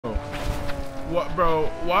What, bro?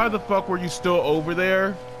 Why the fuck were you still over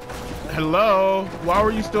there? Hello? Why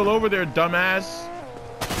were you still over there, dumbass?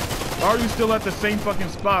 Why are you still at the same fucking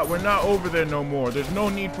spot? We're not over there no more. There's no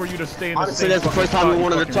need for you to stay in the same that's the first time we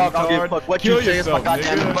wanted to talk. I don't give a fuck what you say. It's my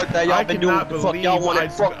goddamn birthday. Y'all been doing what the fuck y'all want.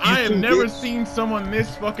 I have never seen someone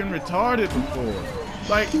this fucking retarded before.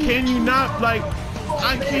 Like, can you not, like,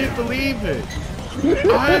 I can't believe it.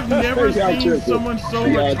 I have never seen someone so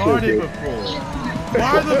retarded before.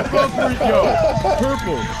 Why the fuck were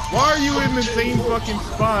Purple? Why are you in the same fucking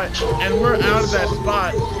spot and we're out of that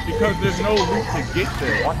spot because there's no route to get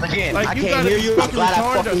there? Once again, like, I you can't gotta hear be you. fucking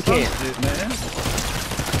retarded or some Can't. shit, man.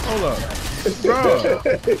 Hold up, bruh.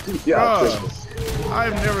 I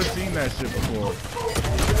have never seen that shit before.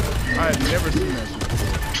 I have never seen that shit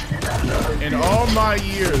before. In all my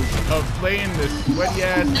years of playing this sweaty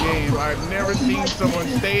ass game, I've never seen someone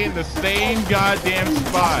stay in the same goddamn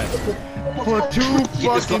spot for 2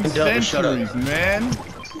 fucking centuries, man.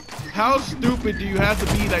 How stupid do you have to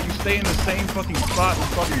be that you stay in the same fucking spot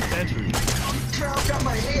for fucking centuries?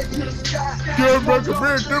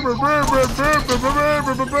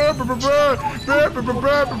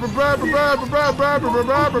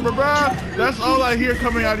 That's all I hear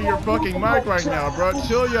coming out of your fucking mic right now, bro.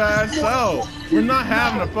 Chill your ass out. We're not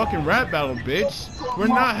having a fucking rap battle, bitch. We're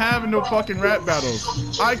not having no fucking rap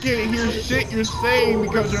battles. I can't hear shit you're saying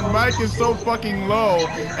because your mic is so fucking low,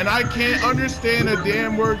 and I can't understand a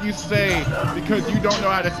damn word you say because you don't know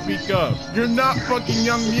how to speak up. You're not fucking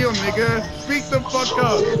Young Neil, nigga. Speak the fuck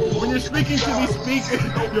up. When you're speaking to these speakers,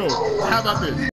 yo, how about this?